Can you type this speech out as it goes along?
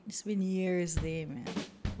It's been years there, man.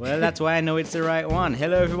 Well, that's why I know it's the right one.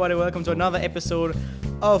 Hello, everybody. Welcome to another episode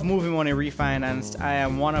of Movie Money Refinanced. I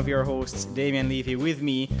am one of your hosts, Damian Leafy, with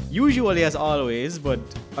me, usually as always, but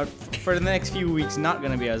for the next few weeks, not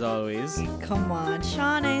going to be as always. Come on,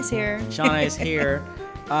 Shauna is here. Shauna is here.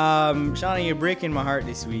 Shauna, you're breaking my heart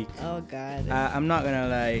this week. Oh, God. I'm not going to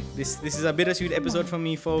lie. This is a bittersweet episode for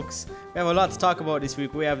me, folks. We have a lot to talk about this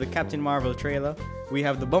week. We have the Captain Marvel trailer. We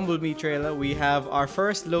have the Bumblebee trailer. We have our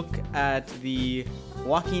first look at the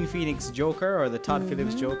Joaquin Phoenix Joker, or the Todd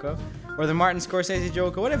Phillips Joker, or the Martin Scorsese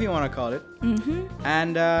Joker, whatever you want to call it.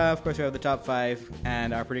 And of course, we have the top 5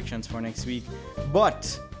 and our predictions for next week.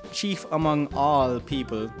 But chief among all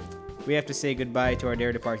people, we have to say goodbye to our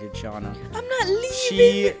dear departed Shauna. I'm not leaving.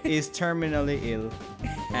 She is terminally ill,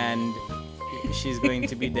 and she's going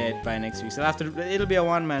to be dead by next week. So it'll be a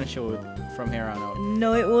one-man show from here on out.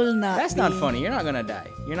 No, it will not. That's not funny. You're not gonna die.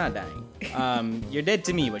 You're not dying. You're dead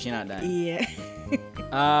to me, but you're not dying. Yeah.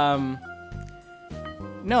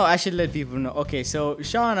 No, I should let people know. Okay, so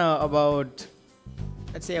Shauna, about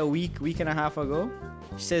let's say a week and a half ago,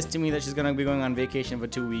 she says to me that she's gonna be going on vacation for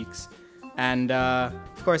 2 weeks, and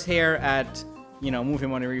of course here at Movie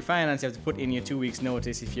Money Refinance, you have to put in your 2 weeks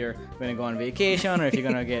notice if you're gonna go on vacation or if you're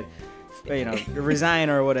gonna get resign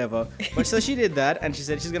or whatever. But so she did that, and she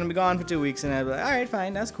said she's gonna be gone for 2 weeks, and I was like, all right,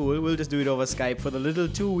 fine, that's cool. We'll just do it over Skype for the little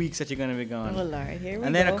 2 weeks that you're gonna be gone. Oh, Lord, here we go.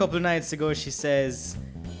 And then a couple of nights ago, she says,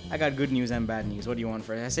 I got good news and bad news. What do you want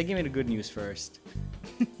first? I said, give me the good news first.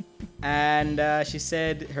 And she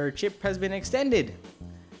said her trip has been extended.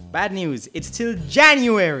 Bad news, it's till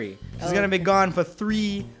January. She's gonna be gone for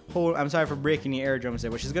I'm sorry for breaking the eardrums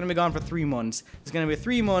there, but she's gonna be gone for 3 months. It's gonna be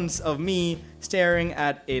 3 months of me staring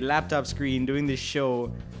at a laptop screen doing this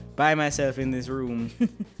show by myself in this room.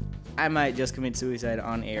 I might just commit suicide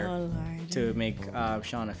on air. Oh, Lord. To make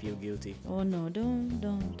Shauna feel guilty. Oh, no, don't.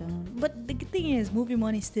 But the thing is, Movie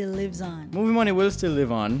Money still lives on. Movie Money will still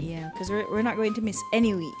live on. Yeah, because we're not going to miss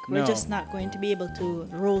any week. We're just not going to be able to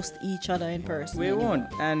roast each other in person. We anymore.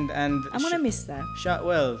 won't. And I'm gonna miss that.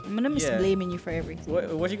 I'm gonna miss blaming you for everything.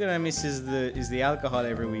 What you're gonna miss is the alcohol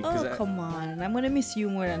every week. Oh, come on. I'm gonna miss you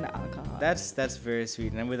more than the alcohol. That's very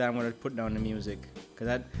sweet. And with that, I'm gonna put down the music,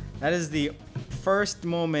 because that is the first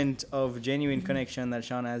moment of genuine connection that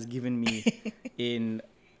Shauna has given me in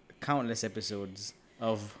countless episodes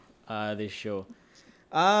of this show.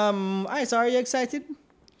 Alright, so are you excited?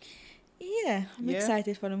 Yeah, I'm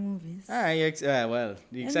excited for the movies. Alright, you're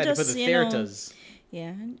excited for the theaters.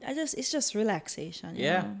 Yeah, it's just relaxation.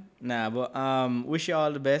 Yeah. You know? Nah, but wish you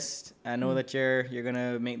all the best. I know that you're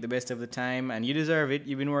gonna make the best of the time, and you deserve it.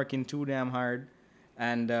 You've been working too damn hard.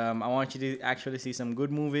 And I want you to actually see some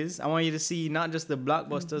good movies. I want you to see not just the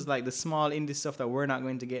blockbusters, like the small indie stuff that we're not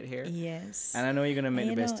going to get here. Yes. And I know you're going to make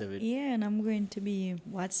the best of it. Yeah, and I'm going to be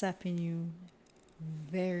WhatsApping you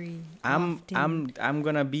very often. I'm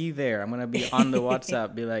going to be there. I'm going to be on the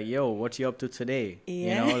WhatsApp, be like, yo, what you up to today?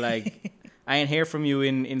 Yeah. Like, I ain't hear from you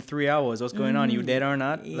in 3 hours. What's going on? You dead or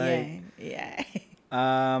not? Yeah.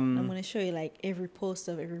 I'm going to show you like every post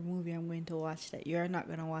of every movie I'm going to watch that you're not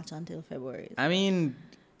going to watch until February. I mean,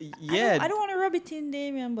 yeah. I don't want to rub it in,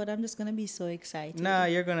 Damian, but I'm just going to be so excited. Nah,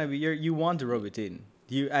 you want to rub it in.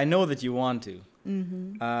 I know that you want to.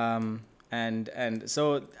 And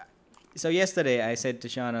so yesterday I said to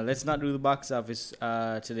Shauna, let's not do the box office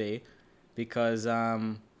today, because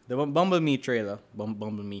the Bumblebee trailer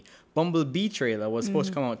was supposed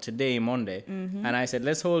to come out today, Monday. And I said,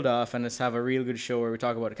 let's hold off and let's have a real good show where we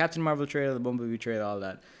talk about the Captain Marvel trailer, the Bumblebee trailer, all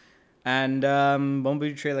that. And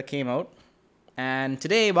Bumblebee trailer came out. And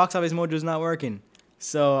today, Box Office Mojo is not working.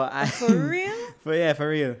 So For real? For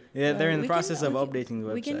real. Yeah, they're in the process of updating the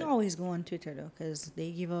website. We can always go on Twitter, though, because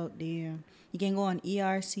they give out you can go on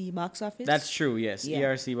ERC Box Office. That's true, yes. Yeah.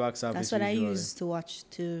 ERC Box Office. That's what I use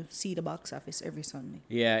to see the box office every Sunday.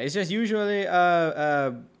 Yeah, it's just usually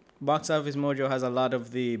Box Office Mojo has a lot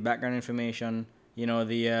of the background information,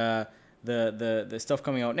 the stuff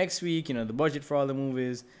coming out next week, the budget for all the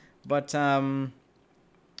movies. But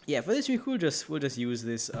yeah, for this week we'll just use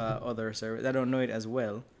this other service. I don't know it as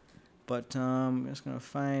well, but I'm just gonna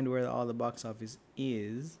find where all the box office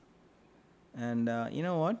is. And you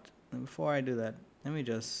know what? Before I do that, let me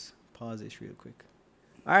just pause this real quick.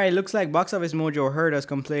 All right, looks like Box Office Mojo heard us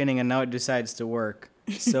complaining and now it decides to work.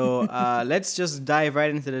 So let's just dive right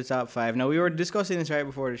into the top 5. Now, we were discussing this right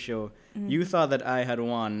before the show. You thought that I had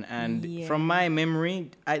won, and from my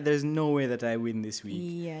memory, there's no way that I win this week.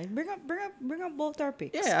 Yeah, bring up both our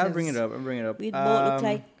picks. Yeah, I'll bring it up. We both look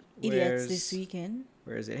like idiots this weekend.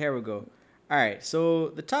 Where is it? Here we go. All right,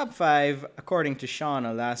 so the top 5, according to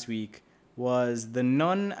Shauna last week, was The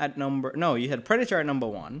Nun at number... No, you had Predator at number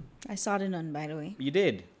 1. I saw The Nun, by the way. You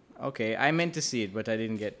did? Okay, I meant to see it, but I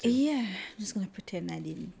didn't get to. Yeah, I'm just going to pretend I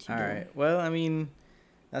didn't. All right. Well, I mean,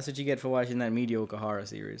 that's what you get for watching that mediocre horror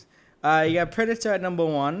series. You got Predator at number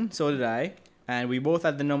 1, so did I. And we both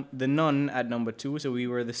had the Nun at number 2, so we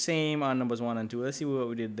were the same on numbers 1 and 2. Let's see what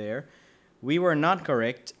we did there. We were not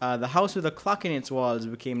correct. The House with a Clock in Its Walls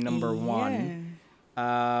became number 1.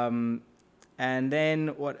 And then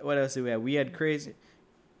what else did we have? We had Crazy...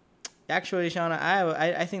 Actually, Shauna,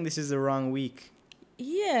 I think this is the wrong week.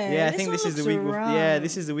 Yeah, I think this is the week before. Yeah,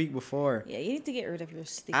 this is the week before. Yeah, you need to get rid of your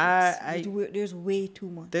stickers. There's way too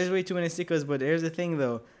much. There's way too many stickers, but here's the thing,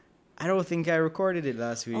 though. I don't think I recorded it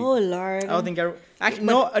last week. Oh, Lord. I don't think actually,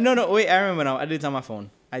 no, wait, I remember now. I did it on my phone.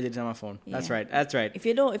 Yeah. That's right. If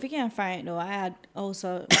you can't find it, though, I had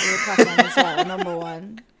also number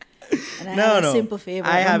 1. And I have a Simple Favor.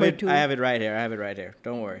 I have it. 2. I have it right here.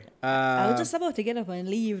 Don't worry. I was just about to get up and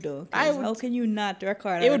leave, though. How can you not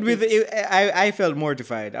record? It would be. I felt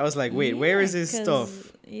mortified. I was like, wait, where is this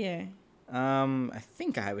stuff? Yeah. I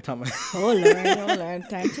think I have it on my. Oh Lord!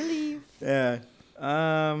 Time to leave. Yeah.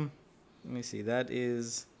 Let me see.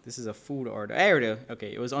 This is a food order. There it is.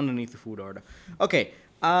 Okay, it was underneath the food order. Okay.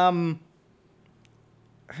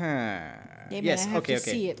 Yes. I have to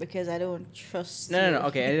see it because I don't trust. No.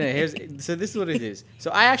 Okay. So this is what it is.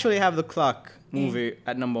 So I actually have the Clock movie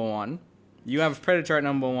at number 1. You have Predator at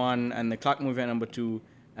number 1 and the Clock movie at number 2,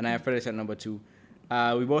 and I have Predator at number 2.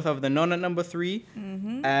 We both have The Nun at number 3.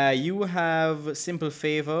 Mm-hmm. You have Simple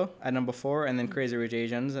Favor at number 4, and then Crazy Rich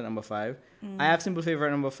Asians at number 5. I have Simple Favor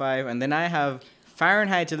at number 5, and then I have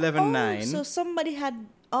Fahrenheit 11/9. So somebody had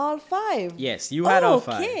all 5. Yes, you had all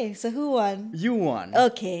 5. Okay, so who won? You won.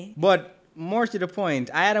 Okay. But more to the point,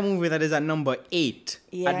 I had a movie that is at number 8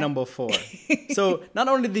 at number 4. So not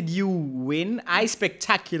only did you win, I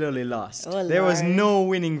spectacularly lost. There was no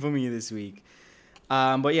winning for me this week.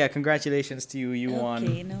 But yeah, congratulations to you. You won.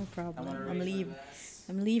 Okay, no problem.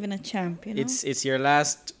 I'm leaving a champ. You know? It's your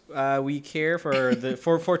last week here for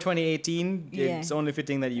 2018. Yeah. It's only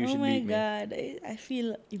fitting that you should beat me. Oh my God, I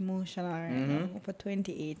feel emotional right now for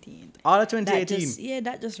 2018. All of 2018.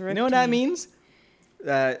 That just. You know what that means?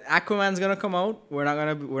 Aquaman's gonna come out. We're not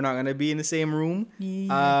gonna be in the same room.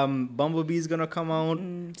 Yeah. Bumblebee's gonna come out.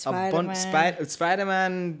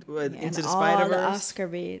 Spider-Man Into the Spider-Verse. All the Oscar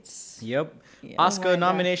baits. Yep. Yeah. Oscar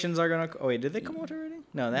nominations are gonna. Oh wait, did they come out already?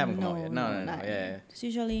 No, they haven't come out yet. No. Yeah. It's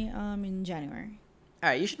usually in January. All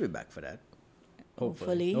right, you should be back for that.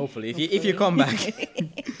 Hopefully. If you come back.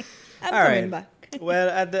 I'm coming back.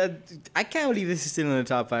 Well, I can't believe this is still in the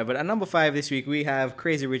top 5, but at number 5 this week we have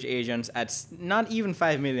Crazy Rich Asians at not even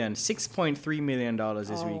 $5 million, $6.3 million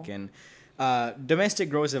this weekend. Domestic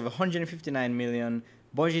gross of $159 million.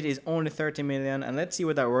 Budget is only $30 million, and let's see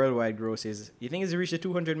what that worldwide gross is. You think it's reached the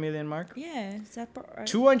 $200 million mark? Yeah, is that right?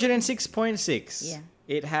 206.6. Yeah.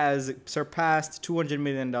 It has surpassed $200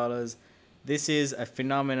 million. This is a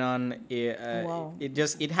phenomenon. Wow.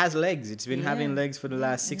 It has legs. It's been having legs for the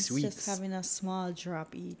last 6 weeks. It's just having a small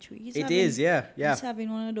drop each week. Yeah. It's having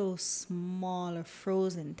one of those smaller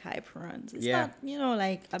Frozen type runs. It's not,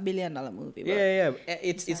 like $1 billion movie. Yeah.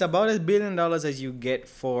 It's about as $1 billion as you get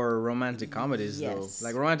for romantic comedies, though.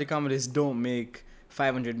 Like romantic comedies don't make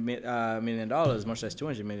 $500 million, much less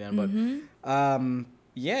 $200 million. But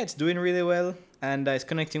it's doing really well. And it's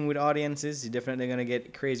connecting with audiences. You're definitely going to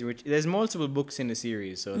get Crazy Rich. There's multiple books in the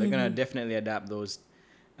series, so they're going to definitely adapt those.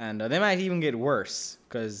 And they might even get worse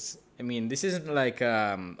because, this isn't like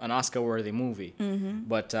an Oscar-worthy movie.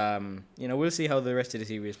 But, we'll see how the rest of the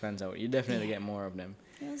series pans out. You definitely get more of them.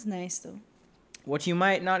 It was nice, though. What you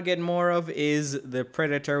might not get more of is The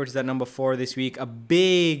Predator, which is at number 4 this week. A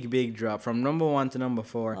big drop from number 1 to number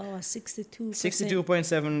 4. Oh, 62%.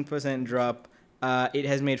 62.7% drop. It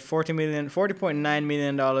has made $40.9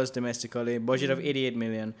 million domestically, budget of $88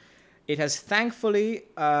 million. It has thankfully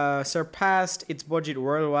surpassed its budget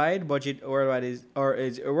worldwide. Worldwide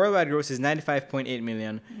gross is $95.8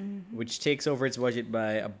 million, which takes over its budget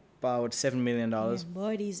by about $7 million. Yeah,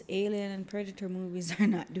 boy, these Alien and Predator movies are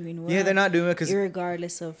not doing well. Yeah, they're not doing well because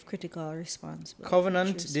regardless of critical response.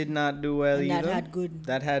 Covenant did not do well either. That had good.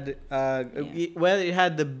 That had it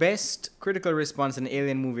had the best critical response an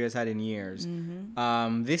Alien movie has had in years.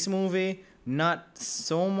 This movie not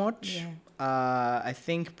so much. Yeah. I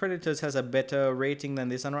think Predators has a better rating than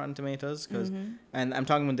this on Rotten Tomatoes and I'm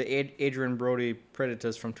talking about the Adrian Brody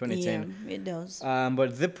Predators from 2010. Yeah, it does.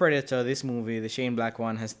 But The Predator, this movie, the Shane Black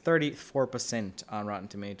one, has 34% on Rotten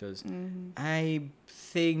Tomatoes. I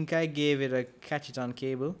think I gave it a catch it on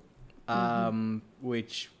cable,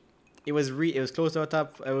 which it was close to a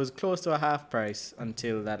top. It was close to a half price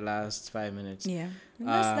until that last 5 minutes. Yeah. And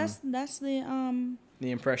that's The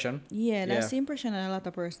impression. yeah, that's Yeah. the impression that a lot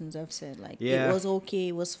of persons have said. Like Yeah. it was okay,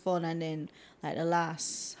 it was fun, and then like the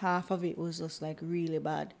last half of it was just like really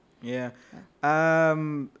bad. Yeah.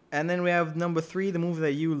 And then we have number 3, the movie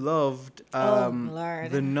that you loved.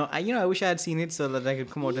 Lord. The no. I wish I had seen it so that I could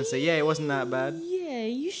come out and say, yeah, it wasn't that bad. Yeah,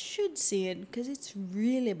 you should see it because it's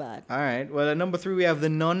really bad. All right. Well, at number 3, we have The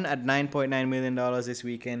Nun at $9.9 million this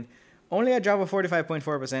weekend. Only a drop of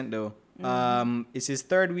 45.4% though. It's his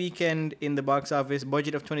third weekend in the box office,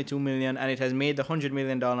 budget of $22 million, and it has made the $100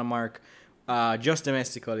 million mark. Just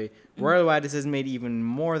domestically. Worldwide, this has made even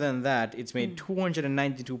more than that. It's made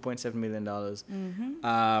 $292.7 million.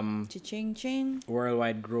 Cha-ching ching.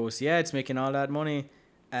 Worldwide gross. Yeah, it's making all that money.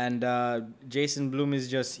 And Jason Blum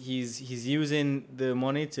is he's using the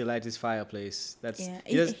money to light his fireplace.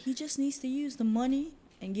 He just needs to use the money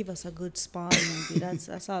and give us a good Spawn movie.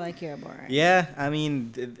 That's all I care about. Right? Yeah, I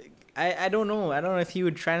mean, I don't know. I don't know if he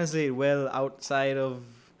would translate well outside of.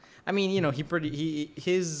 I mean,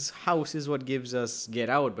 his house is what gives us Get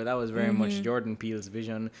Out, but that was very much Jordan Peele's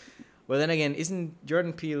vision. Well, then again, isn't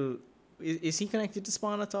Jordan Peele is he connected to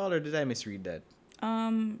Spawn at all, or did I misread that?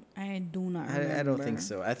 I do not remember. I don't think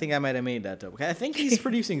so. I think I might have made that up. I think he's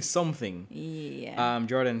producing something. Yeah.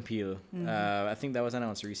 Jordan Peele. I think that was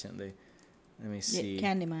announced recently. Let me see.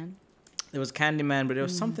 Yeah, Candyman. It was Candyman, but there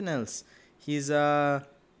was something else. He's I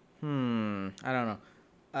don't know.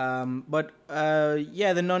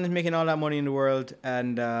 Yeah, The Nun is making all that money in the world,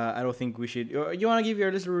 and I don't think we should. You want to give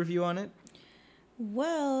your little review on it?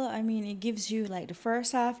 Well, I mean, it gives you like the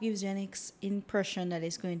first half gives you an impression that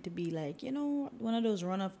it's going to be like one of those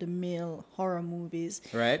run-of-the-mill horror movies,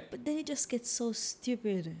 right? But then it just gets so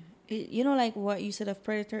stupid. Like what you said of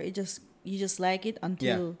Predator. You just like it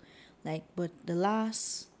until but the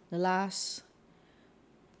last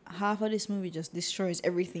half of this movie just destroys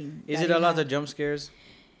everything. Is it a lot of jump scares?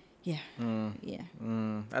 Yeah. Yeah.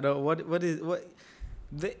 I don't. What is.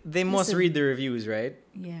 They must read the reviews, right?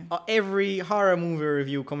 Yeah. Every horror movie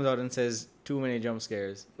review comes out and says too many jump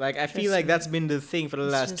scares. Like I feel like that's been the thing for the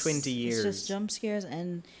last 20 years. It's just jump scares,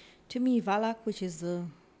 and to me, Valak, which is the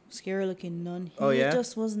scary-looking nun, he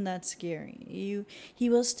just wasn't that scary. He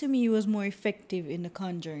was more effective in The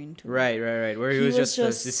Conjuring too. Right. Where he was just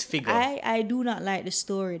this figure. I do not like the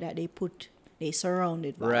story that they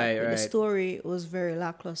surrounded Valak. Right. The story was very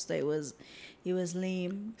lackluster. It was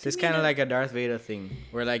lame. So it's kind of like a Darth Vader thing,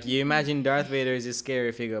 where like you imagine Darth Vader is a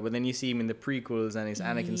scary figure, but then you see him in the prequels and it's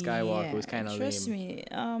Anakin Skywalker, who's kind of lame. Trust me,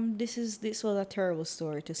 this was a terrible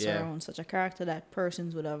story to surround such a character that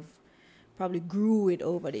persons would have probably grew it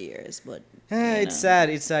over the years. But it's sad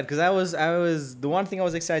because I was the one thing I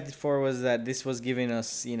was excited for was that this was giving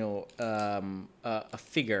us a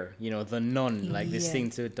figure, the nun, like this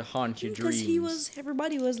thing to haunt your dreams. Because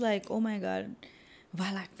everybody was like, oh my god,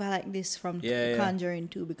 Valak this from Conjuring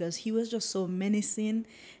 2, because he was just so menacing,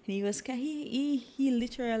 and he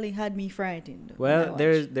literally had me frightened. Well,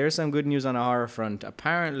 there's some good news on the horror front.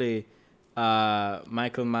 Apparently,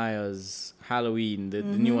 Michael Myers Halloween, the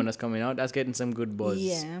new one that's coming out, that's getting some good buzz.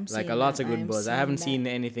 Yeah, I'm seeing like lots of that. good buzz. I haven't seen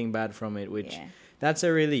anything bad from it, which that's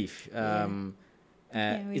a relief.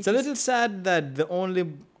 It's a little sad that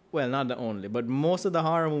not the only, but most of the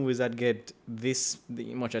horror movies that get this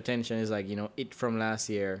much attention is like It from last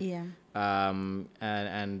year. Yeah.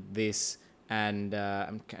 And this and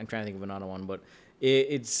I'm trying to think of another one, but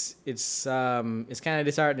it's kind of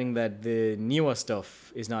disheartening that the newer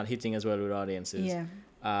stuff is not hitting as well with audiences. Yeah.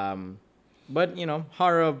 But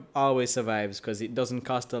horror always survives because it doesn't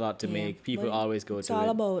cost a lot to make. People always go to it. It's all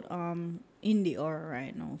about indie horror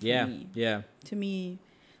right now. For me. Yeah. To me,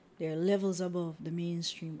 they're levels above the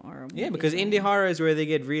mainstream horror movie. Yeah, because indie horror is where they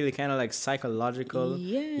get really kind of like psychological.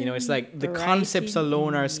 Yeah. It's like the concepts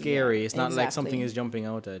alone are scary. It's not like something is jumping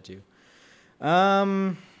out at you.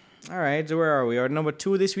 All right, so where are we? Our number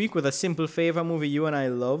 2 this week with A Simple Favor, movie you and I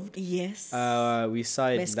loved. Yes. We saw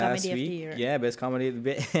it Best last comedy week. of the year. Yeah, best comedy.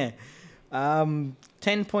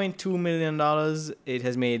 $10.2 million. It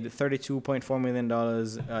has made $32.4 million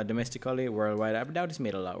domestically, worldwide. I doubt it's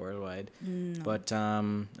made a lot worldwide. No. But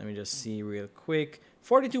let me just see real quick.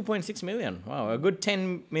 $42.6 million. Wow, a good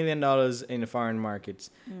 $10 million in the foreign markets.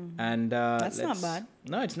 And that's not bad.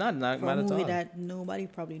 No, it's not bad at all. For a movie that nobody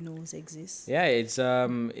probably knows exists. Yeah, it's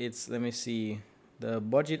let me see. The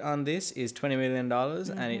budget on this is $20 million,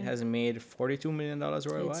 and it has made $42 million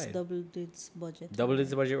worldwide. It's doubled its budget. Doubled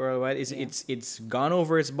its budget worldwide. It's gone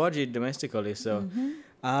over its budget domestically. So,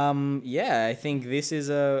 I think this is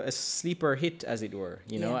a sleeper hit, as it were.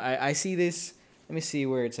 I see this. Let me see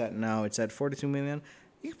where it's at now. It's at $42 million.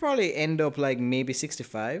 You could probably end up like maybe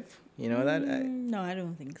 65. You know that? No, I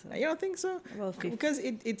don't think so. You don't think so? About 50, Because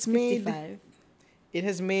it's made 55.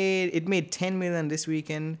 it made 10 million this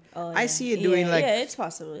weekend. Oh, I yeah. see it doing like yeah, it's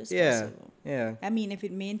possible. It's yeah, possible. yeah. I mean, if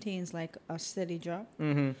it maintains like a steady drop,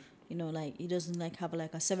 Mm-hmm. you know, like it doesn't like have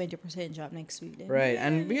like a 70% drop next week. Then Right, yeah,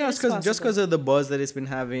 and it's just possible. because of the buzz that it's been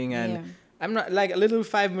having, and Yeah. I'm not like a little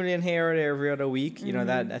 5 million here or there every other week. You know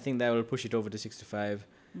Mm-hmm. that I think that will push it over to 65.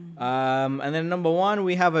 And then number one,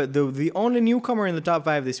 we have the only newcomer in the top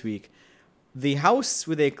 5 this week, The House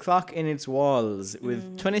with a Clock in Its Walls,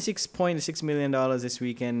 with $26.6 million this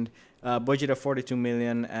weekend, budget of 42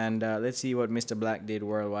 million, and let's see what Mr. Black did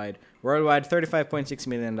worldwide. Worldwide, $35.6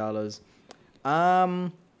 million.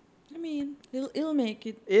 I mean, it'll make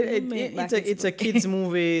it. It's a kids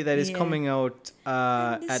movie that is Yeah. coming out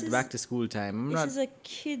And at back to school time. I'm This not. is a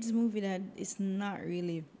kids movie that is not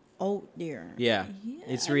really out there. Yeah,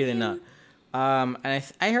 it's really not. And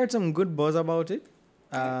I heard some good buzz about it.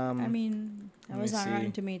 I mean, I let was me on see.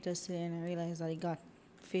 Rotten Tomatoes today and I realized that it got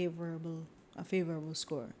a favorable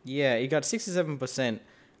score. Yeah, it got 67%.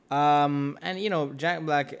 And you know, Jack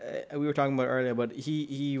Black, we were talking about earlier, but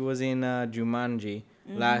he was in Jumanji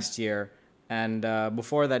last year, and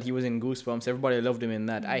before that he was in Goosebumps. Everybody loved him in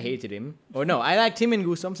that. I hated him. Oh no, I liked him in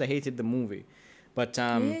Goosebumps. I hated the movie, but You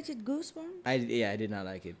hated Goosebumps? I did not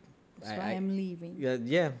like it. That's why I'm leaving.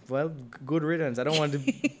 Yeah. Well, good riddance. I don't want to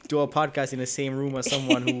do a podcast in the same room as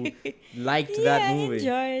someone who liked that movie.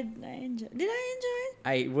 I enjoyed. Did I enjoy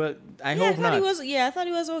it? I hope not. I thought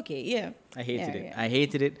it was okay. Yeah. I hated it. Yeah. I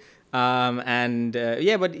hated it.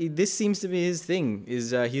 But this seems to be his thing. Is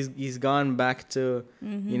he's gone back to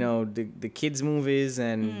you know the kids movies,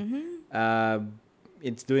 and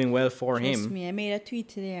it's doing well for Trust him. me, I made a tweet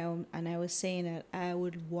today and I was saying that I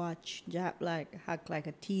would watch Jack Black act like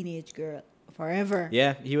a teenage girl forever.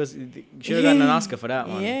 Yeah, he should have gotten an Oscar for that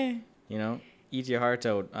one. Yeah. You know, eat your heart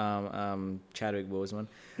out, Chadwick Boseman.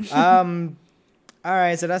 All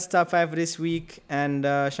right, so that's top 5 for this week. And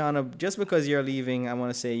Shauna, just because you're leaving, I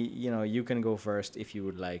want to say, you know, you can go first if you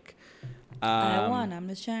would like. I won. I'm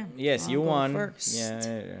the champ. Yes, I'll you go won. first.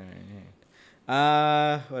 Yeah.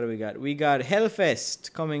 What do we got? We got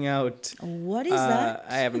Hellfest coming out. What is that?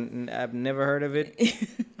 I've never heard of it.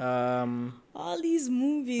 All these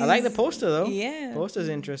movies. I like the poster though. Yeah. Poster's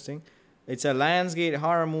interesting. It's a Lionsgate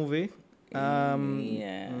horror movie. Yeah.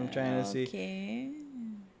 I'm trying to see. Okay.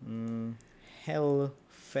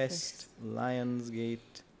 Hellfest Lionsgate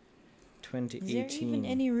 2018. Is there even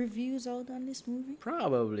any reviews out on this movie?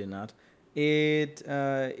 Probably not. It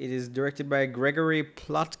is directed by Gregory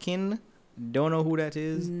Plotkin. Don't know who that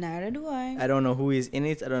is. Neither do I. I don't know who is in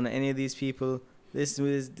it. I don't know any of these people. This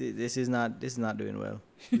is not doing well.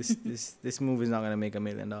 This movie is not gonna make $1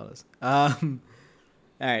 million. All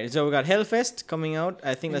right, so we got Hellfest coming out.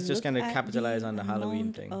 I think that's just Look gonna at capitalize on the Halloween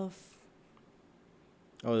amount thing. Of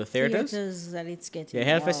The theaters? that it's getting.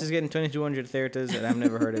 Yeah, Hellfest is getting 2,200 theaters, and I've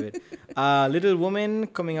never heard of it. Little Woman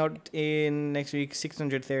coming out in next week,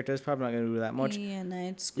 600 theaters. Probably not gonna do that much. Yeah,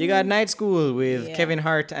 Night School. You got Night School with Yeah. Kevin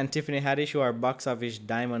Hart and Tiffany Haddish, who are box office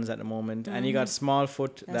diamonds at the moment, and you got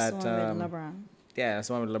Smallfoot. That's the one with LeBron. Yeah, that's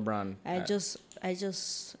the one with LeBron. I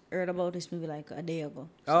just heard about this movie like a day ago.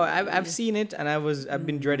 Oh, I've seen it, and I've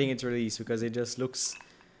been dreading its release because it just looks.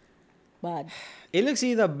 Bad. It looks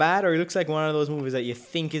either bad or it looks like one of those movies that you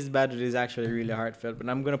think is bad, but is actually really heartfelt. But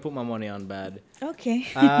I'm gonna put my money on bad. Okay.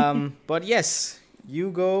 But yes,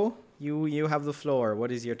 you go. You have the floor.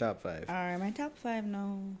 What is your top 5? All right, my top 5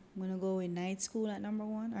 now. I'm gonna go with Night School at number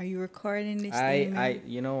 1. Are you recording this?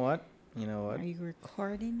 You know what? Are you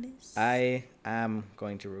recording this? I am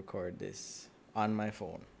going to record this on my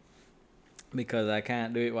phone because I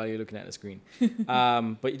can't do it while you're looking at the screen.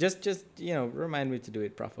 But just remind me to do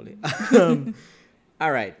it properly.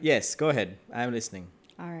 All right. Yes, go ahead. I'm listening.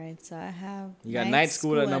 All right, so I have. You got Night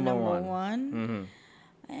School at number 1. Mm-hmm.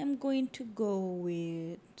 I am going to go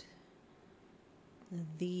with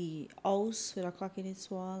The House with a Clock in Its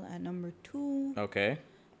Wall at number 2. Okay.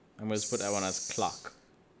 I'm going to put that one as Clock.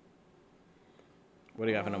 What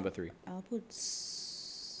do you got for number 3? I'll put.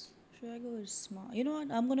 Should I go with Small? You know what?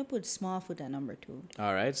 I'm gonna put Smallfoot at number 2.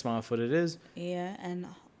 All right, Smallfoot it is. Yeah, and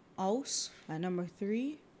House at number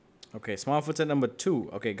 3. Okay, Smallfoot's at number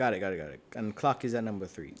 2. Okay, got it. And Clock is at number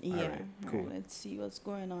 3. Yeah. All right, cool. All right, let's see what's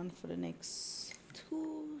going on for the next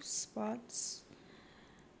 2 spots.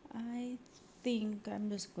 I think I'm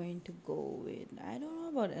just going to go with. I don't know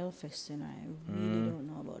about Hellfest, and I really don't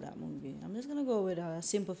know about that movie. I'm just gonna go with A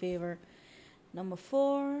Simple Favor. Number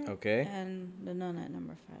 4. Okay. And The Nun at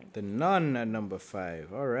number 5. The Nun at number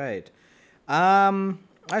 5. All right.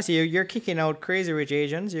 I see you're kicking out Crazy Rich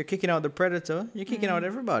Asians. You're kicking out the Predator. You're kicking out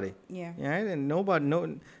everybody. Yeah. Right? And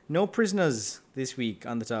no prisoners this week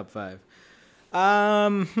on the top 5.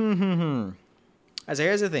 So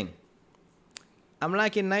here's the thing. I'm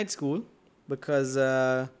liking Night School because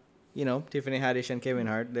Tiffany Haddish and Kevin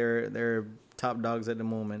Hart, they're top dogs at the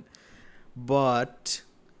moment. But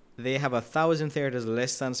they have 1,000 theaters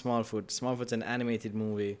less than Smallfoot. Smallfoot's an animated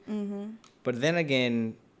movie. Mm-hmm. But then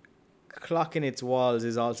again, Clocking Its Walls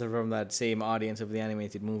is also from that same audience of the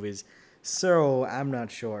animated movies. So I'm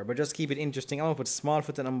not sure. But just keep it interesting. I'm going to put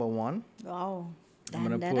Smallfoot at number 1. Wow. I'm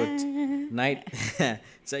going to put Night...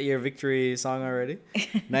 Is that your victory song already?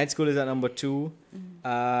 Night School is at number 2.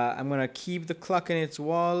 I'm going to keep The Clocking Its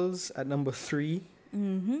Walls at number 3.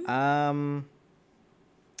 Mm-hmm.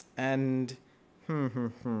 And...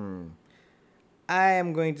 I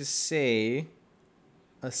am going to say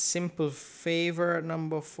A Simple Favor at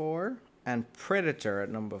number 4 and Predator at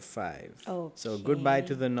number 5. Okay. So Goodbye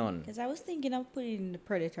to the Nun. Because I was thinking of putting the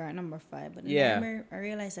Predator at number 5, but then Yeah. I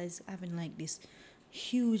realized I was having like this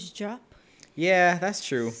huge drop. Yeah, that's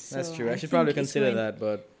true. That's So true. I I should probably think it's consider going- that,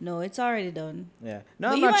 but No, it's already done. yeah. No,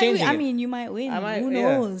 But I'm you not might changing win. it. I mean, you might win. I might, Who yeah.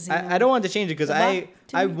 knows? you know? I don't want to change it because But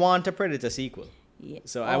to I me- want a Predator sequel. Yeah.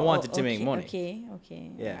 So I want it to make okay, money.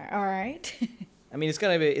 Okay. Yeah. All right. I mean, it's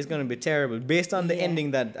gonna be terrible based on the Yeah.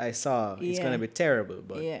 ending that I saw. It's Yeah. gonna be terrible,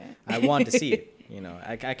 but Yeah. I want to see it.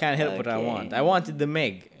 I can't help what I Okay. want. I wanted the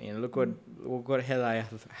Meg. Look what hell I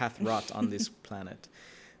hath wrought on this planet.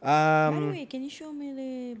 By the way, can you show me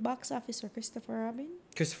the box office for Christopher Robin?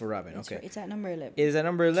 Christopher Robin. It's Okay. It's at number 11. It is at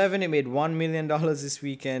number 11. It made $1 million this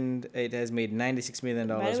weekend. It has made $96 million.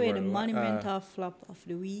 By the way, the worldwide. monumental flop of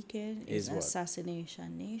the weekend is is what?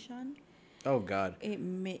 Assassination Nation. Oh God.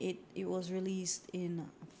 It was released in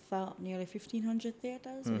nearly 1,500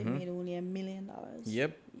 theaters, but it made only $1 million.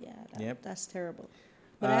 Yep. Yeah, that's terrible.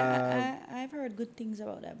 But I've heard good things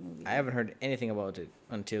about that movie. I haven't heard anything about it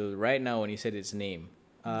until right now when you said its name.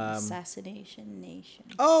 Assassination Nation.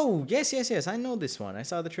 Oh, yes. I know this one. I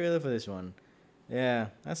saw the trailer for this one. Yeah,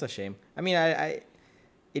 that's a shame. I mean,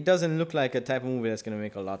 it doesn't look like a type of movie that's going to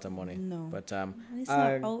make a lot of money. No. But It's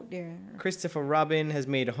not out there. Christopher Robin has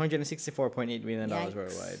made $164.8 million Yikes.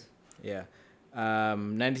 worldwide. Yeah.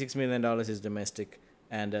 $96 million is domestic.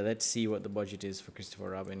 And let's see what the budget is for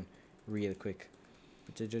Christopher Robin real quick.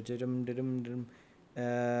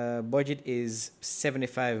 Budget is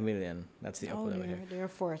 $75 million. That's the upper limit here. They're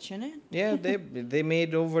fortunate. Yeah, they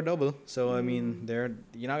made over double. So I mean, you're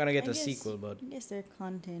not gonna get I a guess- sequel, but I guess their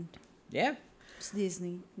content. yeah, It's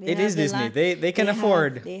Disney. it is Disney. They can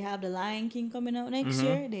afford. They have the Lion King coming out next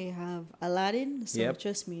year. They have Aladdin. So Yep.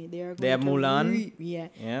 trust me, they are. They have going to Mulan.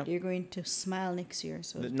 Yeah. They're going to smile next year.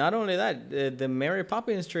 So Not only that, the Mary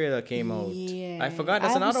Poppins trailer came out. Yeah. I forgot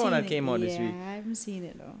that's haven't another one seen that it. came out this Yeah, week. I haven't seen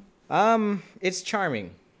it though. It's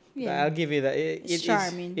charming. Yeah. I'll give you that. It's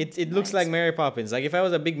charming. It looks Nice. like Mary Poppins. Like if I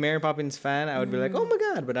was a big Mary Poppins fan, I would be like, oh my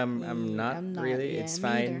god. But I'm not I'm not, really. yeah, It's me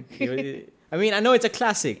fine. either. I mean, I know it's a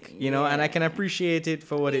classic, and I can Yeah. appreciate it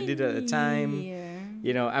for what it did at the time.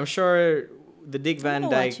 Yeah. I'm sure the Dick I'm Van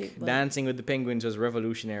gonna watch Dyke it, but- dancing with the penguins was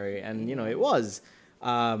revolutionary, and it was.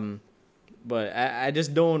 But I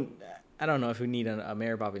just don't. I don't know if we need a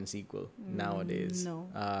Mary Poppins sequel nowadays. no.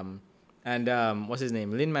 And what's his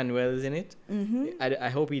name? Lin-Manuel is in it. Mm-hmm. I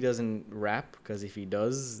hope he doesn't rap, because if he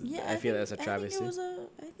does, Yeah, I feel that's a travesty.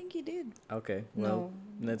 I think he did. Okay, well,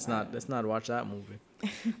 No. let's not watch that movie.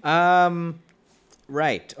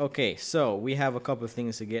 Right. Okay. So we have a couple of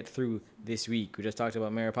things to get through this week. We just talked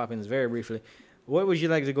about Mary Poppins very briefly. What would you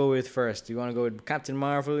like to go with first? Do you want to go with Captain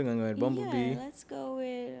Marvel? You want to go with Bumblebee? Yeah, let's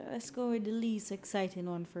go with the least exciting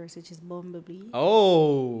one first, which is Bumblebee.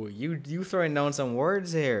 Oh, you throwing down some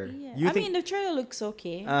words here. Yeah. You I think? mean, the trailer looks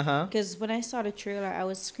okay. Uh-huh. Because when I saw the trailer, I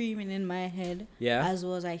was screaming in my head. Yeah. As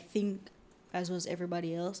was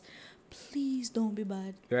everybody else. Please don't be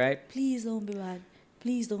bad. Right. Please don't be bad.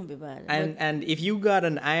 Please don't be bad. And if you got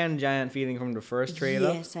an Iron Giant feeling from the first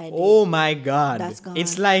trailer, Yes, I did. oh my God, That's gone.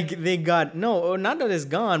 it's like they got not that it's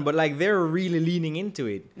gone, but like they're really leaning into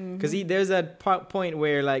it. Because there's that point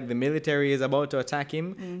where like the military is about to attack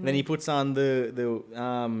him, then he puts on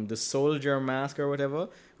the soldier mask or whatever,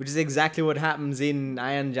 which is exactly what happens in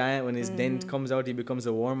Iron Giant when his dent comes out. He becomes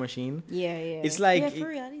a war machine. yeah. It's like- yeah, for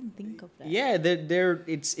real, I didn't think of that. Yeah,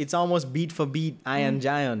 it's almost beat for beat Iron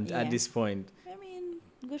Giant at Yeah. this point. I mean,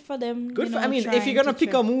 good for them. Good you for, know, I mean, if trying you're gonna to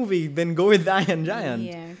pick try- a movie, then go with the Iron Giant.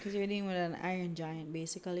 Yeah, because you're dealing with an Iron Giant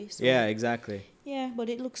basically. So Yeah, exactly. Yeah, but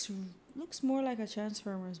it looks more like a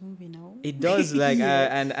Transformers movie now. It does like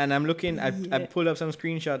Yeah. and I'm looking. I Yeah. pulled up some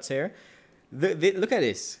screenshots here. Look at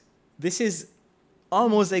this. This is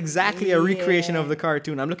almost exactly a recreation of Yeah. the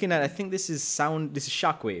cartoon. I'm looking at. I think this is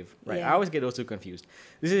Shockwave, right? I Yeah. always get those two confused.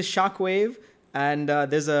 This is Shockwave, and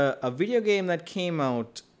there's a video game that came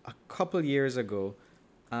out a couple years ago.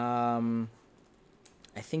 Um,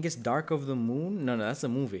 I think it's Dark of the Moon. No, that's a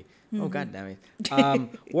movie. Oh god damn it.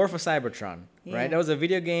 War for Cybertron. Yeah. Right? That was a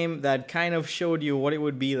video game that kind of showed you what it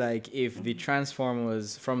would be like if the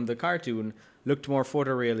Transformers from the cartoon looked more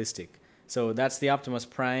photorealistic. So that's the Optimus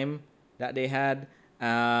Prime that they had.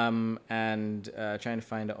 And trying to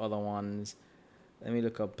find the other ones. Let me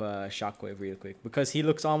look up Shockwave real quick because he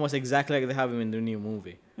looks almost exactly like they have him in the new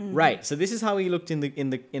movie. Right. So this is how he looked in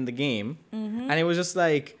the game, and it was just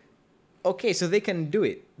like, okay, so they can do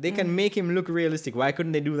it. They can make him look realistic. Why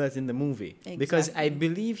couldn't they do that in the movie? Because I Exactly.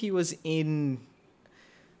 believe he was in.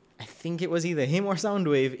 I think it was either him or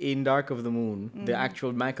Soundwave in Dark of the Moon, the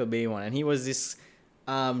actual Michael Bay one, and he was this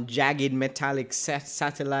jagged metallic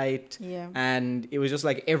satellite, Yeah. and it was just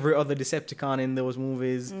like every other Decepticon in those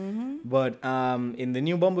movies. But in the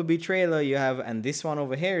new Bumblebee trailer, you have, and this one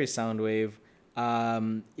over here is Soundwave.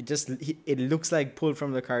 It looks like pulled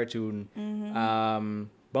from the cartoon.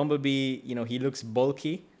 Bumblebee, he looks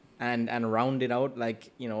bulky and rounded out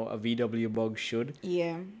like a VW bug should.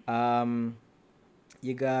 Yeah.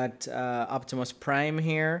 You got Optimus Prime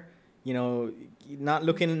here. Not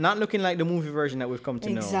looking like the movie version that we've come to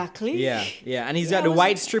know. Exactly. Yeah, and he's Yeah, got I the was-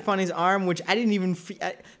 white strip on his arm, which I didn't even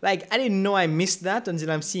I didn't know I missed that until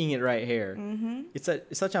I'm seeing it right here. It's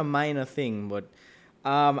such a minor thing, but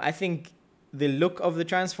I think the look of the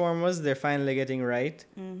Transformers they're finally getting right.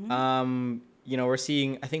 We're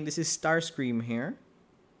seeing. I think this is Starscream here.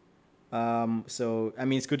 So I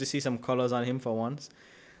mean, it's good to see some colors on him for once.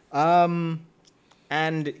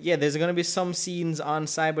 And yeah, there's going to be some scenes on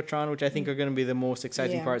Cybertron, which I think are going to be the most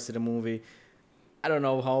exciting Yeah. parts of the movie. I don't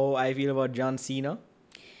know how I feel about John Cena.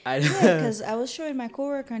 Yeah, because I was showing my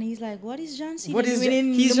coworker and he's like, "What is John Cena What is doing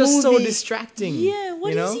in he's the just so movie?" distracting. Yeah,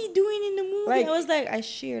 what you is know? he doing in the movie? Like- I was like, I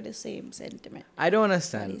share the same sentiment. I don't What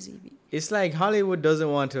understand. is he? It's like Hollywood doesn't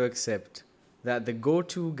want to accept that the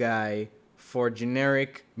go-to guy for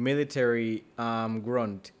generic military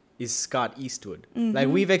grunt is Scott Eastwood. Like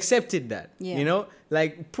we've accepted that. Yeah.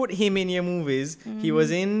 Like put him in your movies. He was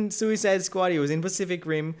in Suicide Squad. He was in Pacific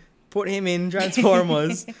Rim. Put him in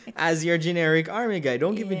Transformers as your generic army guy.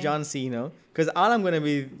 Don't give me Yeah. John Cena. Because all I'm gonna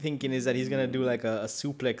be thinking is that he's gonna do like a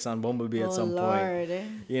suplex on Bumblebee at some point.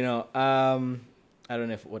 I don't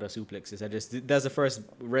know what a suplex is. That's the first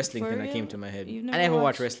wrestling For thing that came real? to my head. You've I never never watched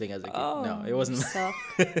watched- wrestling as a kid. Oh, No, it wasn't. suck.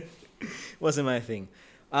 Wasn't my thing.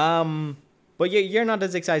 But you're not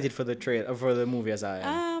as excited for the for the movie as I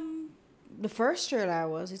am. The first trailer I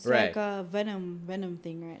was. It's Right. like a Venom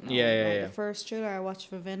thing right now. Yeah, yeah, Like yeah. The first trailer I watched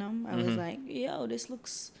for Venom, I was like, yo, this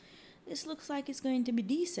looks like it's going to be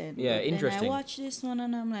decent. Yeah, But interesting. Then I watched this one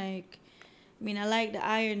and I'm like, I mean, I like the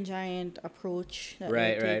Iron Giant approach that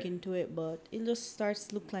Right, they're right. taking to it, but it just starts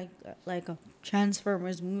to look like a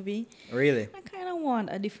Transformers movie. Really? I kind of want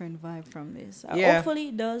a different vibe from this. Yeah. Hopefully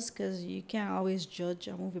it does, because you can't always judge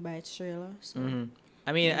a movie by its trailer. So.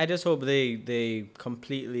 I mean, I just hope they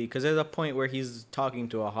completely, because there's a point where he's talking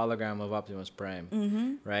to a hologram of Optimus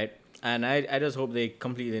Prime, right? And I just hope they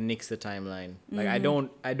completely nix the timeline. Like I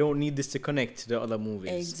don't need this to connect to the other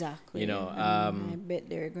movies. Exactly. I bet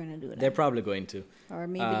they're gonna do that. They're probably going to. Or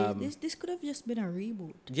maybe this could have just been a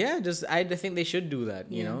reboot. Yeah, I think they should do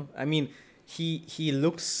that. You Yeah. know, I mean, he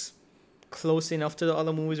looks close enough to the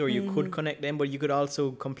other movies where you could connect them, but you could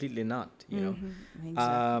also completely not. You know.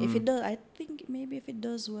 Exactly. If it does, I think maybe if it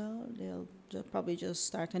does well, they'll probably just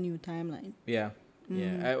start a new timeline. Yeah,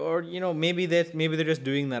 yeah, or maybe they're just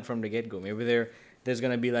doing that from the get go. Maybe there's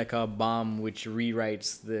gonna be like a bomb which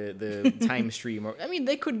rewrites the time stream, or I mean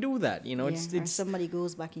they could do that. Or It's somebody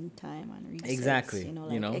goes back in time and resets. Exactly,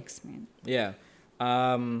 Like X-Men. yeah.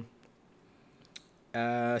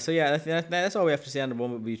 So yeah, that's all we have to say on the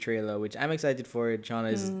Bumblebee trailer, which I'm excited for.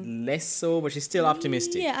 Chana is less so, but she's still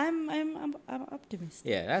optimistic. Yeah, I'm optimistic.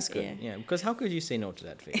 Yeah, that's good. Yeah. Yeah, because how could you say no to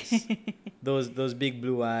that face? those big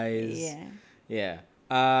blue eyes. Yeah.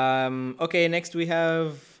 Yeah. Okay, next we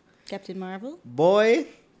have Captain Marvel.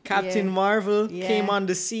 Captain Yeah. Marvel Yeah. came on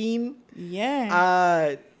the scene.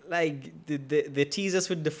 Yeah. Like the tease us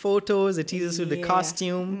with the photos, the tease us with the Yeah.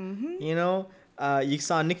 costume. You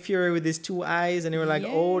saw Nick Fury with his two eyes, and they were like,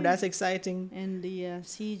 "Oh, Yeah. that's exciting." And the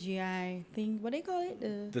CGI thing, what they call it?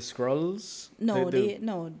 The Skrulls.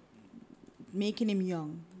 Making him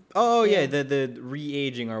young. Oh yeah, Yeah. the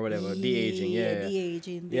re-aging or whatever, de-aging. Yeah,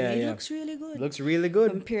 de-aging. Yeah, It yeah. looks really good. looks really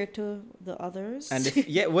good. compared to the others. And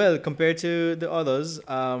compared to the others,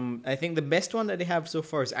 I think the best one that they have so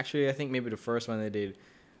far is actually, I think maybe the first one they did.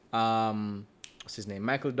 what's his name,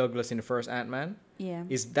 Michael Douglas in the first Ant-Man. Yeah.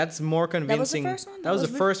 That's more convincing. first one? That was the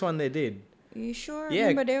first one they did. Are you sure? Yeah.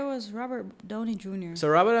 Remember there was Robert Downey Jr. So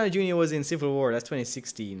Robert Downey Jr. was in Civil War. That's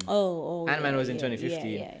 2016. Oh. Ant-Man yeah, was in yeah,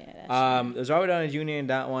 2015. Yeah. That's right. There was Robert Downey Jr. in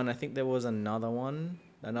that one. I think there was another one,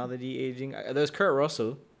 another de-aging. There was Kurt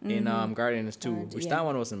Russell in Guardians 2, which that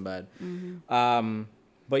one wasn't bad.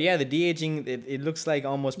 But yeah, the de-aging, it looks like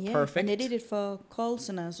almost perfect. And they did it for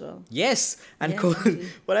Coulson as well. Yes, and Yeah.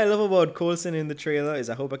 what I love about Coulson in the trailer is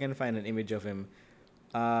I hope I can find an image of him.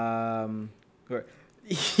 Where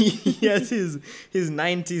he has his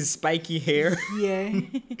 90s spiky hair. Yeah.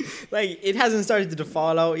 Like it hasn't started to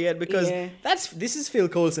fall out yet because Yeah. this is Phil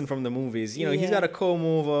Coulson from the movies. You know, he's Yeah. got a comb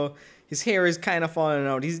over. His hair is kind of falling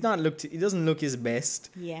out. He doesn't look his best.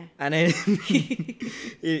 Yeah. And then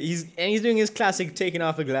he's doing his classic taking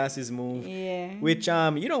off the glasses move. Yeah. Which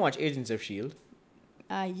you don't watch Agents of Shield.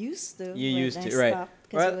 I used to. You but used I to, right. stopped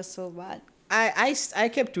because Well, it was so bad. I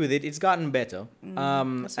kept with it. It's gotten better.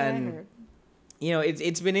 That's what I and heard. you know,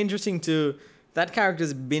 it's been interesting to that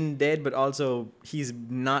character's been dead, but also he's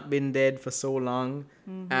not been dead for so long.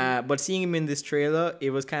 But seeing him in this trailer, it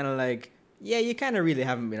was kind of like, yeah, you kind of really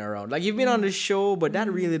haven't been around. Like you've been on the show, but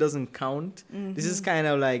that really doesn't count. This is kind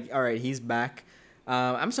of like, all right, he's back.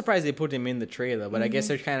 I'm surprised they put him in the trailer, but I guess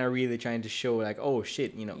they're kind of really trying to show like, oh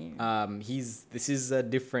shit, you know, this is a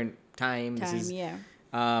different time. This is, Yeah.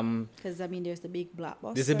 Because I mean, there's the big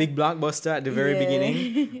blockbuster. there's a big blockbuster at the very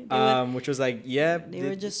beginning, which was like, yeah. They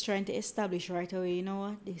were just trying to establish right away, you know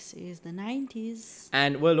what? This is the 90s.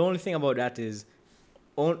 And well, the only thing about that is,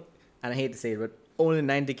 and I hate to say it, but only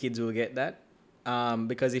 90 kids will get that.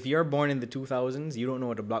 Because if you're born in the 2000s, you don't know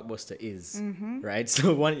what a blockbuster is, right?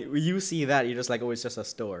 So when you see that, you're just like, oh, it's just a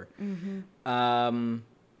store.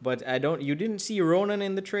 But you didn't see Ronan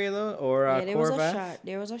in the trailer or Yeah, there was a Korvath? shot.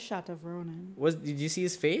 There was a shot of Ronan. Did you see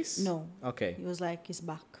his face? No. Okay. It was like his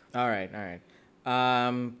back. All right.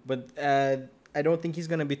 But I don't think he's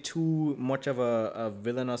gonna be too much of a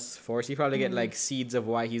villainous force. You probably get like seeds of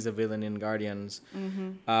why he's a villain in Guardians.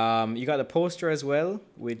 You got the poster as well,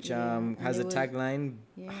 which Yeah, and has a it was- tagline: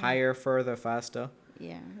 Yeah. "Higher, further, faster."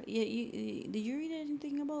 Yeah. Did you read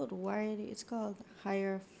anything about why it's called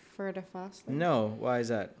Higher, Further, Faster? No, why is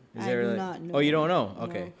that? Is I there do like- not know. Oh, you don't know? No.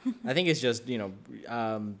 Okay. I think it's just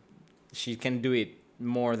she can do it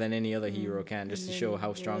more than any other hero can, just And to then show how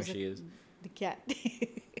there strong was she is. The cat.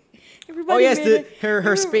 Oh yes, made her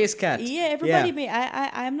every- space cat. Yeah, everybody made.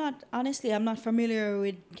 I'm not familiar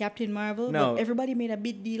with Captain Marvel. No. But everybody made a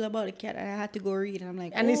big deal about the cat, and I had to go read. And I'm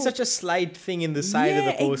like, And it's such a slight thing in the side of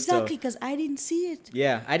the poster. exactly, because I didn't see it.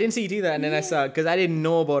 Yeah, I didn't see it either, and then I saw because I didn't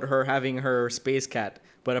know about her having her space cat,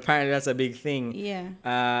 but apparently that's a big thing. Yeah.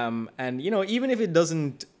 And you know, even if it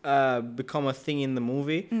doesn't become a thing in the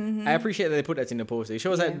movie, I appreciate that they put that in the poster. It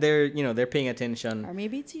shows Yeah. that they're paying attention. Or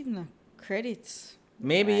maybe it's even a credits.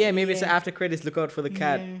 Maybe Right, maybe it's yeah. after credits. Look out for the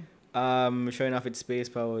cat. Yeah. Showing off its space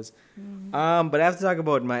powers. But I have to talk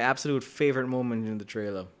about my absolute favorite moment in the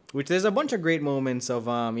trailer. Which there's a bunch of great moments of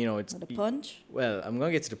it's The punch. well, I'm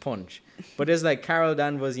gonna get to the punch, but there's like Carol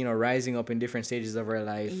Danvers, rising up in different stages of her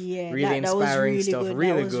life, Yeah, really that was inspiring really stuff, good.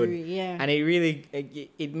 really That was good, yeah. and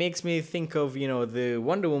it makes me think of the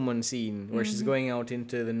Wonder Woman scene where she's going out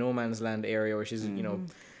into the no man's land area where she's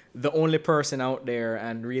the only person out there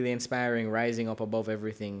and really inspiring, rising up above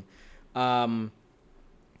everything.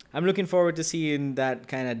 I'm looking forward to seeing that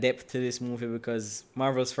kind of depth to this movie because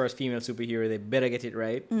Marvel's first female superhero, they better get it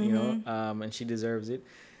right, and she deserves it.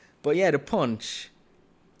 But yeah, the punch.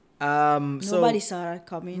 Nobody saw that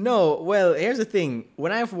coming. No, well, here's the thing.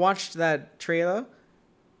 When I've watched that trailer,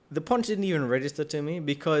 the punch didn't even register to me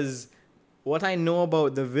because what I know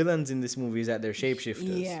about the villains in this movie is that they're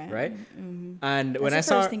shapeshifters, Yeah. right? Mm-hmm. And That's when the I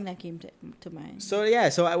saw first thing that came to mind.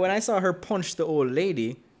 so when I saw her punch the old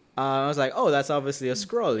lady, I was like, oh, that's obviously a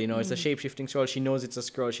Skrull. It's a shape-shifting Skrull. She knows it's a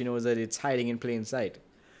Skrull. She knows that it's hiding in plain sight.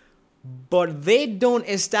 But they don't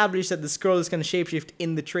establish that the Skrulls can shapeshift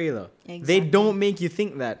in the trailer. They Exactly. don't make you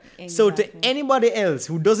think that. So to Exactly. anybody else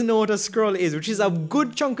who doesn't know what a Skrull is, which is a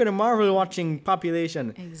good chunk of the Marvel watching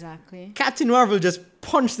population, Exactly. Captain Marvel just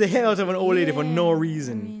punched the hell out of an old lady for no Yeah,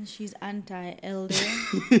 reason. I mean, she's anti-elder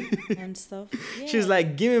and stuff. Yeah. She's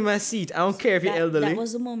like, give me my seat. I don't care if you're elderly. That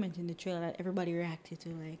was the moment in the trailer that everybody reacted to,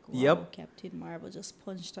 like, wow, Yep. Captain Marvel just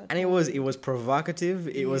punched her. And it was provocative.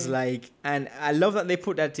 It was Yeah. like, and I love that they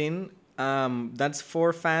put that in. That's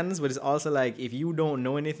for fans, but it's also like if you don't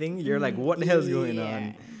know anything, you're like, what the hell's going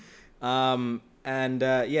on?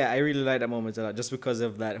 I really like that moment a lot, just because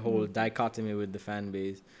of that whole dichotomy with the fan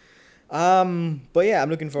base. But yeah, I'm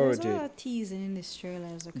looking There was forward a to lot it. of teasing in this trailer.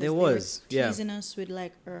 'cause There they was, were yeah. teasing us with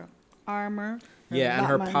like her armor Yeah, and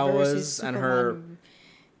her Batman powers versus and her Superman,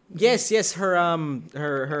 yes, her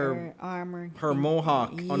her armor. her Thing.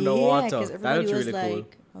 mohawk Yeah, underwater. because That everybody looks was really cool.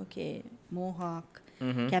 like, okay, Mohawk,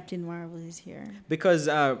 Mm-hmm. Captain Marvel is here. Because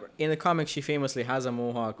in the comics she famously has a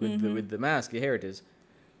mohawk with the mask. Here it is.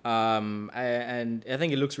 And I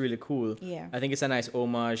think it looks really cool. Yeah. I think it's a nice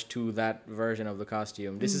homage to that version of the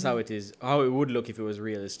costume. This is how it is, how it would look if it was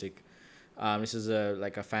realistic. This is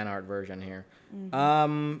like a fan art version here.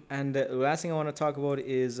 And the last thing I want to talk about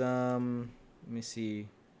is let me see.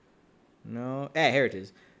 No, here it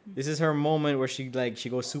is. This is her moment where she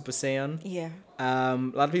goes Super Saiyan. Yeah. A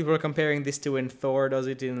lot of people are comparing this to when Thor does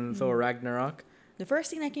it in Thor Ragnarok. The first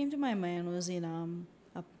thing that came to my mind was in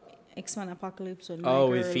X-Men Apocalypse when Oh,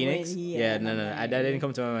 my with girl Phoenix? went- Yeah, and no, I'm no, like, that didn't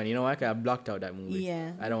come to my mind. You know what? I blocked out that movie.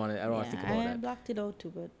 Yeah. I don't want to think about I that. blocked it out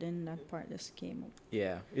too, but then that part just came up.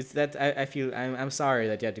 Yeah, it's that I feel I'm sorry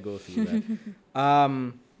that you had to go through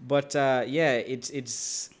that. But yeah,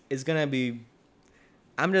 it's gonna be.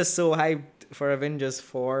 I'm just so hyped for Avengers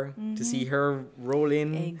 4 to see her roll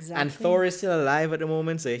in, and Exactly. Thor is still alive at the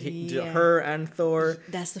moment, so Yeah. her and Thor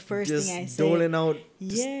That's the first just thing I said. doling out.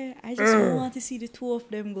 Yeah, I just want to see the two of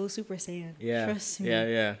them go Super Saiyan. Yeah, Trust me.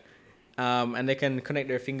 yeah. And they can connect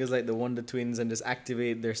their fingers like the Wonder Twins and just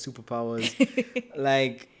activate their superpowers.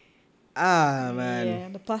 Like, man. Yeah,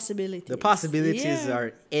 the possibilities. The possibilities Yeah.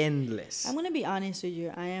 are endless. I'm gonna be honest with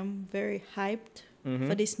you. I am very hyped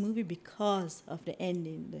for this movie because of the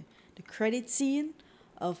ending, the credit scene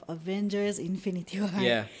of Avengers: Infinity War.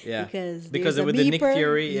 Yeah. Because Because there's a with the Nick beeper.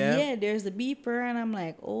 Fury, yeah. Yeah, there's the beeper, and I'm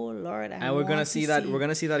like, oh Lord, And we're gonna see that. We're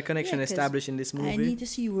gonna see that connection Yeah, 'cause established in this I movie need to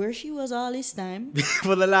see where she was all this time.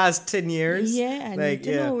 for the last 10 years. Yeah, I Like, need to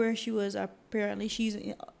yeah. know where she was. Apparently, she's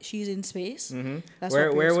in space. That's Where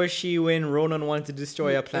what where appears- was she when Ronan wanted to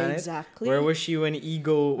destroy a planet? Exactly. Where was she when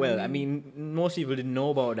Ego? Well, I mean, most people didn't know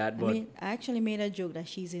about that, but I actually made a joke that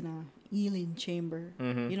she's in a healing chamber.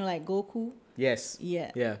 You know, like Goku. yes.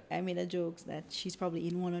 Yeah. Yeah. I made a joke that she's probably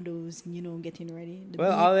in one of those, getting ready. The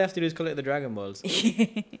Well, beep. all they have to do is collect the Dragon Balls.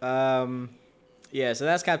 Yeah, so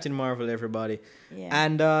that's Captain Marvel, everybody. Yeah.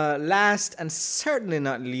 And last and certainly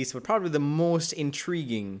not least, but probably the most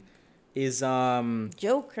intriguing, is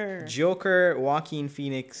Joker. Joker, Joaquin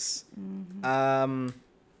Phoenix.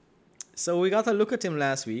 So we got to look at him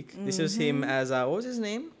last week. This was him as what was his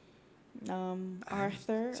name?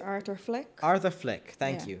 Arthur Fleck. Arthur Fleck.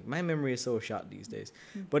 Thank Yeah. you. My memory is so short these days.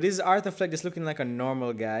 But this is Arthur Fleck just looking like a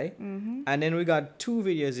normal guy. And then we got 2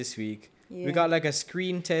 videos this week. We Yeah. got like a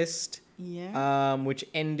screen test. Yeah. Which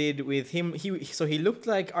ended with him. He looked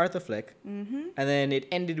like Arthur Fleck, and then it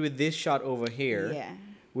ended with this shot over here, Yeah.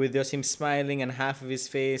 with just him smiling, and half of his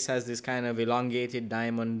face has this kind of elongated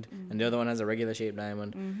diamond, and the other one has a regular shaped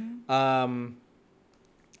diamond.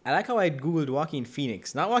 I like how I googled Joaquin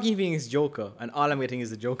Phoenix, not Joaquin Phoenix Joker, and all I'm getting is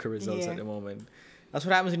the Joker results Yeah. at the moment. That's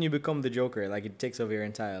what happens when you become the Joker. Like, it takes over your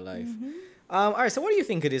entire life. All right. So what do you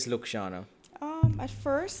think of this look, Shauna? At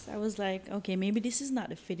first, I was like, okay, maybe this is not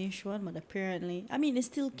the finished one, but apparently, I mean, it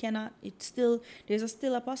still cannot. It's still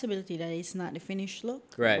still a possibility that it's not the finished look.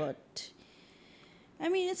 Right. But I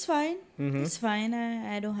mean, it's fine. It's fine.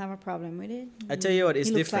 I don't have a problem with it. I tell you what, it's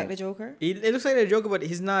he looks different. like the Joker. It looks like the Joker, but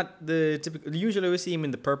he's not the typical. Usually we see him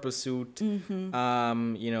in the purple suit.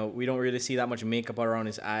 We don't really see that much makeup around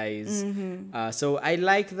his eyes. So I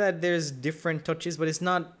like that there's different touches, but it's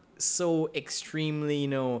not so extremely,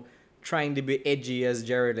 trying to be edgy as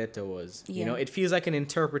Jared Leto was. Yeah. It feels like an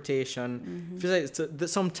interpretation. Feels like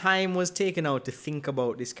some time was taken out to think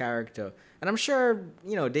about this character. And I'm sure,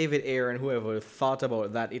 David Ayer and whoever thought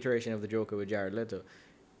about that iteration of the Joker with Jared Leto.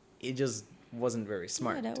 It just wasn't very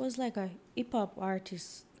smart. Yeah, that was like a hip hop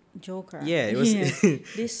artist Joker. Yeah, it was.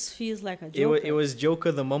 This feels like a It Joker. was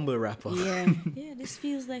Joker the mumble rapper. Yeah, this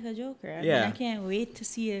feels like a Joker. I mean, Yeah. I can't wait to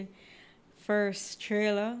see a first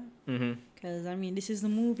trailer. Because, I mean, this is the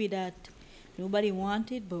movie that nobody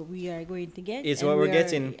wanted, but we are going to get. It's and what we're we are-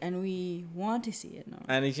 getting. And we want to see it now.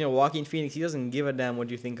 And Joaquin Phoenix, he doesn't give a damn what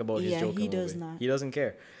you think about his Yeah, Joker he movie. does not. He doesn't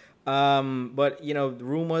care. But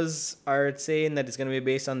rumors are saying that it's going to be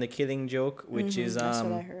based on The Killing Joke, which is That's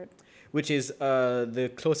what I heard. which is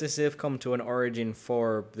the closest they've come to an origin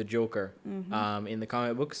for the Joker in the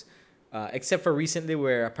comic books. Except for recently,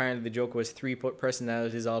 where apparently the Joker was 3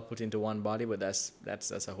 personalities all put into one body, but that's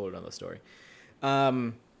a whole other story.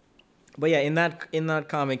 But yeah, in that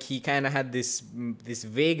comic, he kind of had this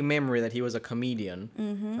vague memory that he was a comedian,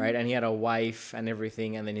 right? And he had a wife and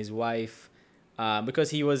everything, and then his wife, because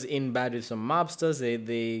he was in bad with some mobsters,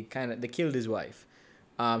 they killed his wife.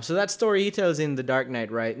 So that story he tells in The Dark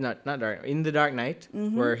Knight, right? In The Dark Knight,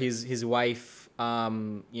 where his wife,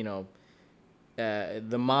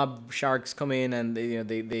 the mob sharks come in and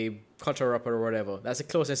they cut her up or whatever. That's the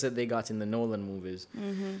closest that they got in the Nolan movies.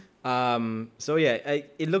 So yeah,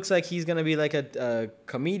 it looks like he's gonna be like a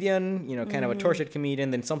comedian, kind of a tortured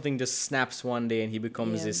comedian. Then something just snaps one day and he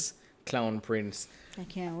becomes this clown prince. I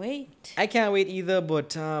can't wait. I can't wait either.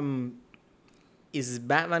 But is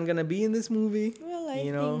Batman gonna be in this movie? Well, I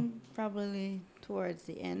think probably towards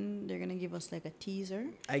the end they're gonna give us like a teaser.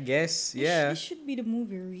 I guess, It yeah. should be the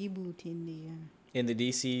movie reboot in the. In the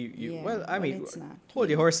DC, Yeah, well, I but mean, it's not. hold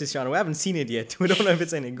your horses, Sean. We haven't seen it yet. We don't know if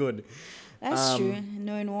it's any good. That's true.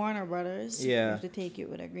 Knowing Warner Brothers, you yeah. have to take it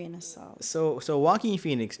with a grain of salt. So Joaquin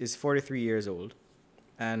Phoenix is 43 years old,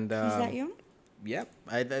 and He's that young? Yep,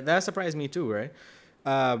 that surprised me too, right?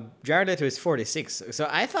 Jared Leto is 46, so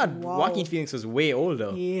I thought Wow. Joaquin Phoenix was way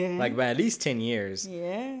older, Yeah. like by at least 10 years.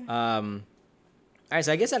 Yeah. All right,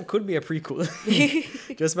 so I guess that could be a prequel,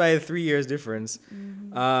 just by a 3 years difference.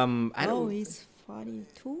 I don't. He's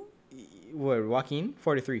 42. What, Joaquin?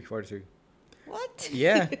 43. What?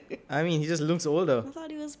 Yeah, I mean he just looks older. I thought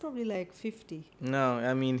he was probably like 50. No,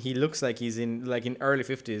 I mean he looks like he's in early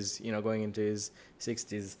 50s, going into his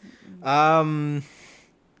 60s.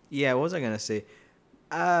 Yeah, what was I gonna say?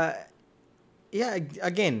 Yeah,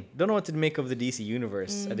 again, don't know what to make of the DC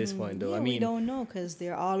universe at this point, though. Yeah, I mean, we don't know because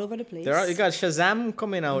they're all over the place. you got Shazam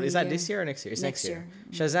coming out. Is that Yeah. this year or next year? It's next Next year.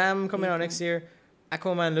 year. Shazam coming out April. next year.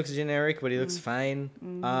 Aquaman looks generic, but he looks fine.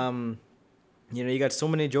 You got so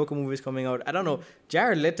many Joker movies coming out. I don't know.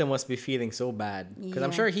 Jared Leto must be feeling so bad because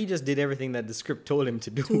I'm Yeah. sure he just did everything that the script told him to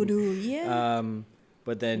do. Yeah.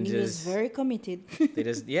 But then And he was just very committed. they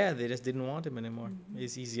just didn't want him anymore.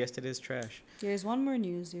 He's yesterday's trash. There's one more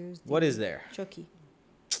news. There's What is there? Chucky.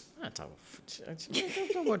 I'm not talking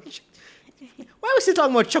about Why are we still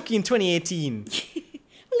talking about Chucky in 2018?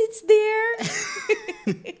 Well, it's there.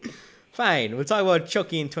 Fine, we'll talk about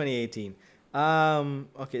Chucky in 2018.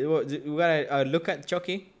 Okay, we gotta look at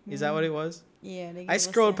Chucky. Is that what it was? Yeah. They I gave us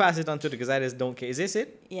scrolled that. past it on Twitter because I just don't care. Is this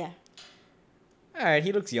it? Yeah. All right,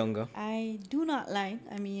 he looks younger. I do not like.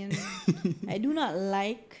 I mean, I do not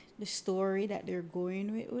like the story that they're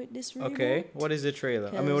going with this reboot. Okay, what is the trailer?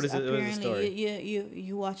 I mean, what is the Apparently, story?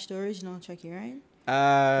 you watched the original Chucky, right?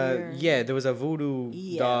 Yeah, there was a voodoo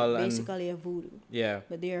doll and basically a voodoo. yeah.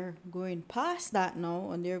 But they're going past that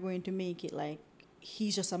now, and they're going to make it like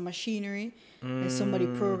he's just a machinery and somebody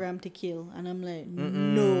programmed to kill. And I'm like,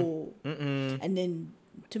 no. And then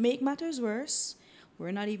to make matters worse,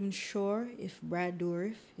 we're not even sure if Brad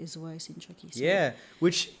Dourif is voicing Chucky. So, Yeah,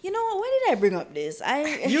 which you know what? Why did I bring up this?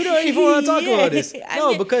 You don't even want to talk about this.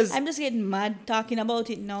 No, because I'm just getting mad talking about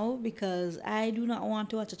it now because I do not want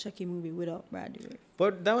to watch a Chucky movie without Brad Dourif.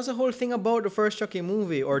 but that was the whole thing about the first Chucky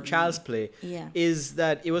movie or Child's Play. Yeah. Is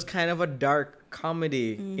that it was kind of a dark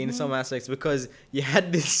comedy in some aspects because you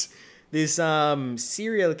had this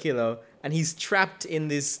serial killer and he's trapped in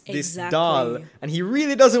this Exactly. doll and he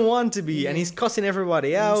really doesn't want to be and he's cussing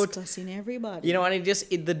everybody out. Discussing everybody.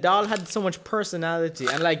 And the doll had so much personality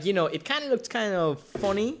and it kind of looked kind of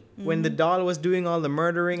funny when the doll was doing all the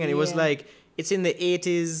murdering and it was Yeah. like it's in the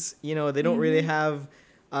 80s, they don't really have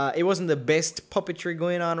it wasn't the best puppetry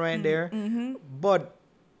going on right there. But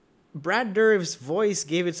Brad Dourif's voice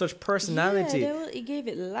gave it such personality. Yeah, it gave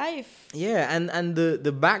it life. Yeah, and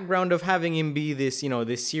the background of having him be this,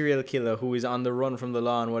 this serial killer who is on the run from the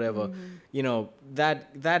law and whatever, that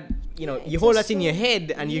you it's hold just that in your so-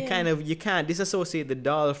 head and you yeah. you can't disassociate the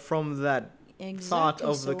doll from that thought Exactly.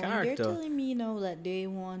 of So the when character. they're telling me now that they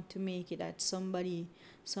want to make it that some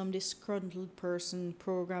disgruntled person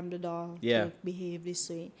programmed the doll Yeah. to behave this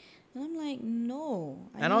way, and I'm like, no.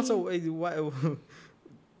 And also,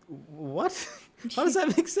 what? How does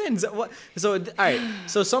that make sense? What? So, all right.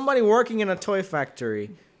 So somebody working in a toy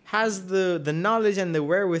factory has the knowledge and the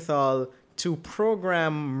wherewithal to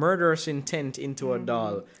program murderous intent into a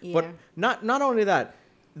doll. But Yeah. not only that,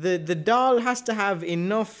 the doll has to have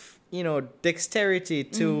enough, dexterity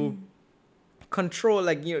to control,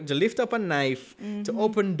 to lift up a knife, to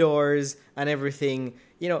open doors and everything.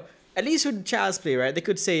 At least with Child's Play, right? They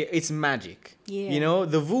could say it's magic. Yeah.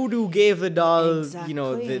 The voodoo gave the doll,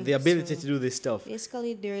 Exactly. the ability So- to do this stuff.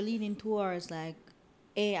 Basically, they're leaning towards like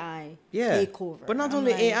AI Yeah. takeover. But not I'm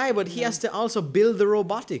only like, AI, but he has to also build the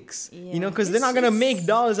robotics. Yeah. Because they're not It's going to make just-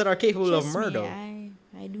 dolls that are capable of Trust me, murder.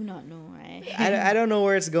 I do not know. I don't know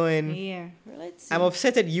where it's going. Yeah. Well, let's see. I'm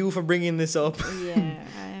upset at you for bringing this up. Yeah,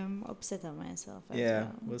 I am upset at myself. As Yeah,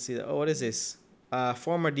 well. we'll see that. Oh, what is this?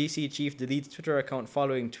 Former DC chief deletes Twitter account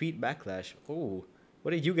following tweet backlash. Oh,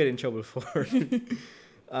 what did you get in trouble for?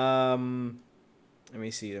 Let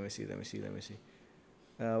me see.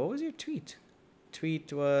 What was your tweet?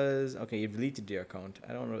 Tweet was okay. You deleted your account.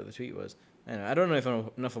 I don't know what the tweet was. I don't know if I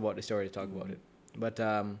know enough about the story to talk about it, but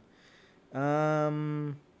um,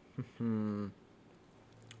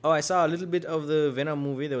 oh, I saw a little bit of the Venom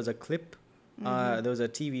movie. There was a clip. There was a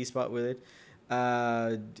TV spot with it.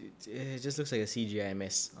 It just looks like a CGI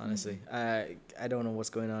mess, honestly. I don't know what's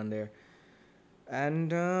going on there.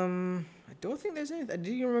 And I don't think there's anything.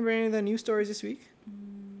 Do you remember any of the news stories this week?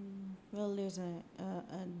 Well, there's a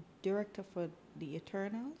director for the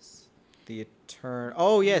Eternals.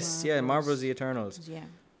 Oh yes, yeah, Marvel's. Marvel's The Eternals. Yeah.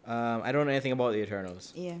 I don't know anything about The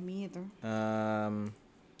Eternals. Yeah, me either.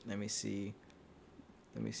 Let me see.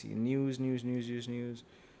 News.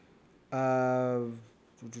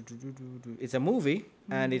 It's a movie,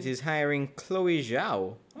 and it is hiring Chloe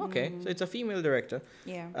Zhao. Okay, so it's a female director.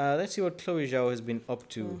 Yeah. Let's see what Chloe Zhao has been up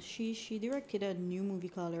to. Well, she directed a new movie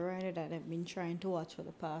called The Rider that I've been trying to watch for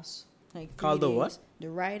the past like 3 Called The days. what? The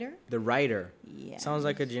Rider. The Rider. Yeah. Sounds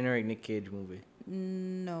like a generic Nick Cage movie.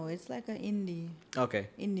 No, it's like an Okay.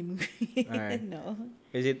 indie movie. All right. No.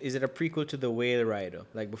 Is it a prequel to The Whale Rider?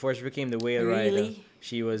 Like before she became The Whale Rider, Really?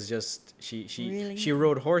 she was just Really? she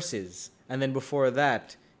rode horses, and then before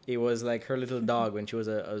that, it was like her little dog when she was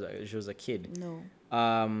a kid. No.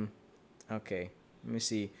 Okay. Let me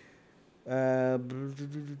see.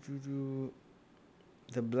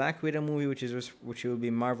 The Black Widow movie, which will be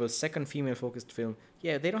Marvel's second female-focused film.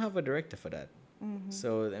 Yeah, they don't have a director for that.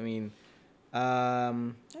 So I mean, I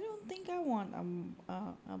don't think I want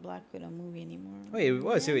a Black Widow movie anymore. wait,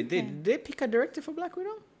 what? So Yeah, wait, did they pick a director for Black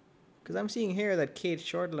Widow? Because I'm seeing here that Kate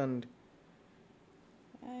Shortland.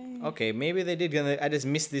 Okay, maybe they did. I just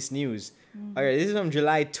missed this news. All right, this is from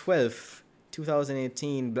July 12th,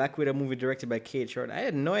 2018. Black Widow movie directed by Kate Shortland. I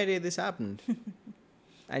had no idea this happened.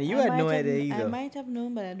 And you had no idea either. I might have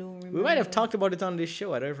known, but I don't remember. We might have talked about it on this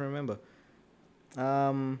show. I don't even remember.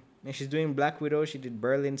 And she's doing Black Widow. She did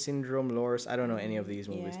Berlin Syndrome, Loris. I don't know any of these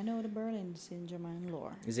movies. Yeah, I know the Berlin Syndrome and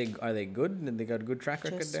Lore. Are they good? They got a good track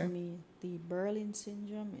record Just there? me, the Berlin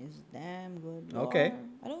Syndrome is damn good. Okay. Lore,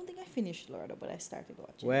 I don't think I finished Lore though, but I started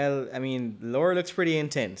watching. Well, I mean, Lore looks pretty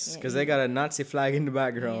intense because they got a Nazi flag in the yeah,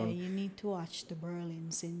 background. you need to watch the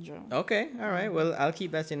Berlin Syndrome. Okay, all right. Well, I'll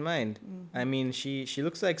keep that in mind. I mean, she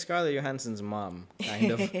looks like Scarlett Johansson's mom,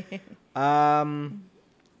 kind of.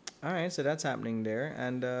 All right, so that's happening there,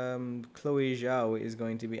 and Chloe Zhao is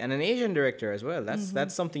going to be, and an Asian director as well.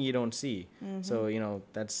 That's something you don't see. So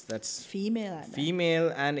that's Female. At that.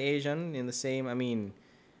 female and Asian in the same. I mean,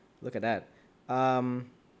 look at that. Let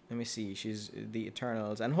me see. She's the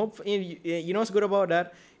Eternals, and you know what's good about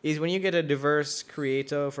that is when you get a diverse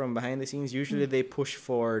creator from behind the scenes. Usually they push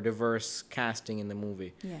for diverse casting in the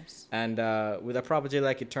movie. Yes. And with a property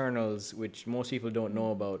like Eternals, which most people don't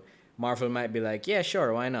know about, Marvel might be like, yeah,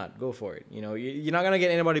 sure, why not? Go for it. You know, you're not gonna get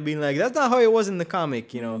anybody being like, that's not how it was in the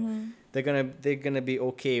comic. You know, they're gonna be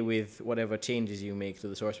okay with whatever changes you make to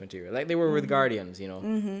the source material, like they were with Guardians. You know,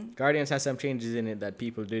 Guardians has some changes in it that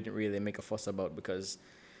people didn't really make a fuss about because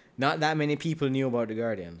not that many people knew about the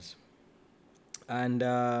Guardians. And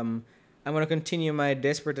I'm gonna continue my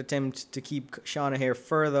desperate attempt to keep Shauna here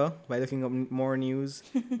further by looking up more news.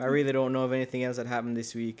 I really don't know of anything else that happened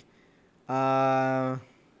this week.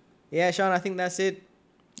 Yeah, Sean, I think that's it.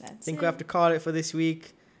 I think we have to call it for this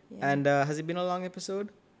week. Yeah. And has it been a long episode?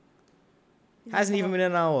 Hasn't even been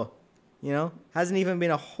an hour. You know, hasn't even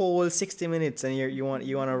been a whole 60 minutes, and you want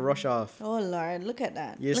to rush off. Oh Lord, look at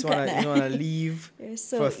that! You just want to leave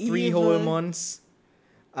so for 3 evil. whole months.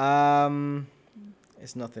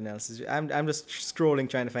 It's nothing else. I'm just scrolling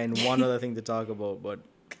trying to find one other thing to talk about, but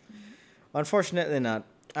unfortunately not.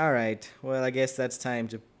 All right. Well, I guess that's time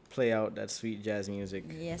to play out that sweet jazz music.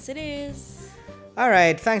 Yes, it is. All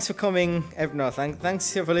right, thanks for coming.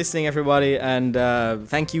 Thanks for listening, everybody, and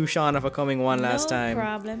thank you, Shauna, for coming one last time. No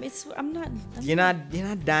problem. You're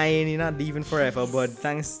not dying. You're not leaving forever. But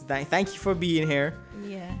thank you for being here.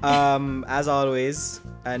 Yeah. As always,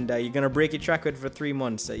 and you're gonna break your track record for 3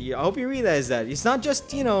 months. I hope you realize that it's not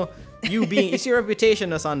just you being. It's your reputation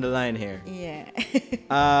that's on the line here. Yeah.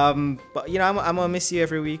 But I'm gonna miss you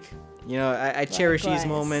every week. I cherish these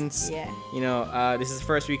moments. Yeah. This is the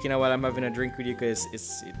first week, while I'm having a drink with you, because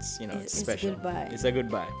it's special. Goodbye. It's a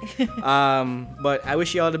goodbye. But I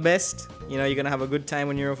wish you all the best. You're gonna have a good time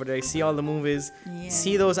when you're over there. See all the movies. Yeah.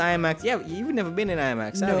 See those IMAX. Yeah, you've never been in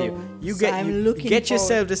IMAX, have you? Get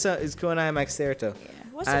yourself to go in IMAX theater. Yeah.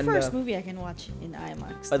 What's the first movie I can watch in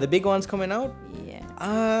IMAX? Are the big ones coming out? Yeah.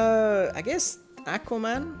 I guess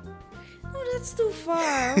Aquaman. Oh, that's too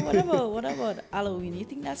far. What about Halloween? You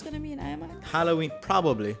think that's gonna be in IMAX? Halloween,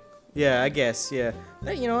 probably. Yeah, I guess. Yeah.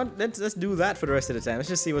 You know what? Let's do that for the rest of the time. Let's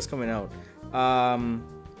just see what's coming out.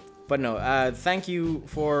 But no, thank you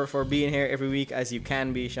for being here every week as you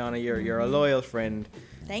can be, Shauna. You're a loyal friend.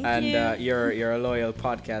 Thank and you. You're a loyal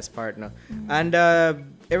podcast partner. And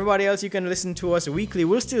everybody else, you can listen to us weekly.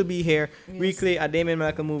 We'll still be here weekly at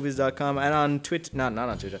DamienMichaelMovies.com and on Twitter, not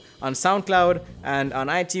on Twitter, on SoundCloud and on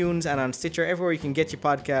iTunes and on Stitcher, everywhere you can get your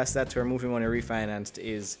podcasts. That's where Movie Money Refinanced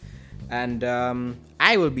is. And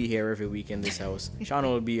I will be here every week in this house. Shauna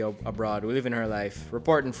will be abroad, living her life,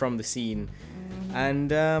 reporting from the scene. And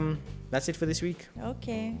that's it for this week.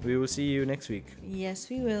 Okay. We will see you next week. Yes,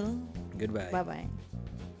 we will. Goodbye. Bye-bye.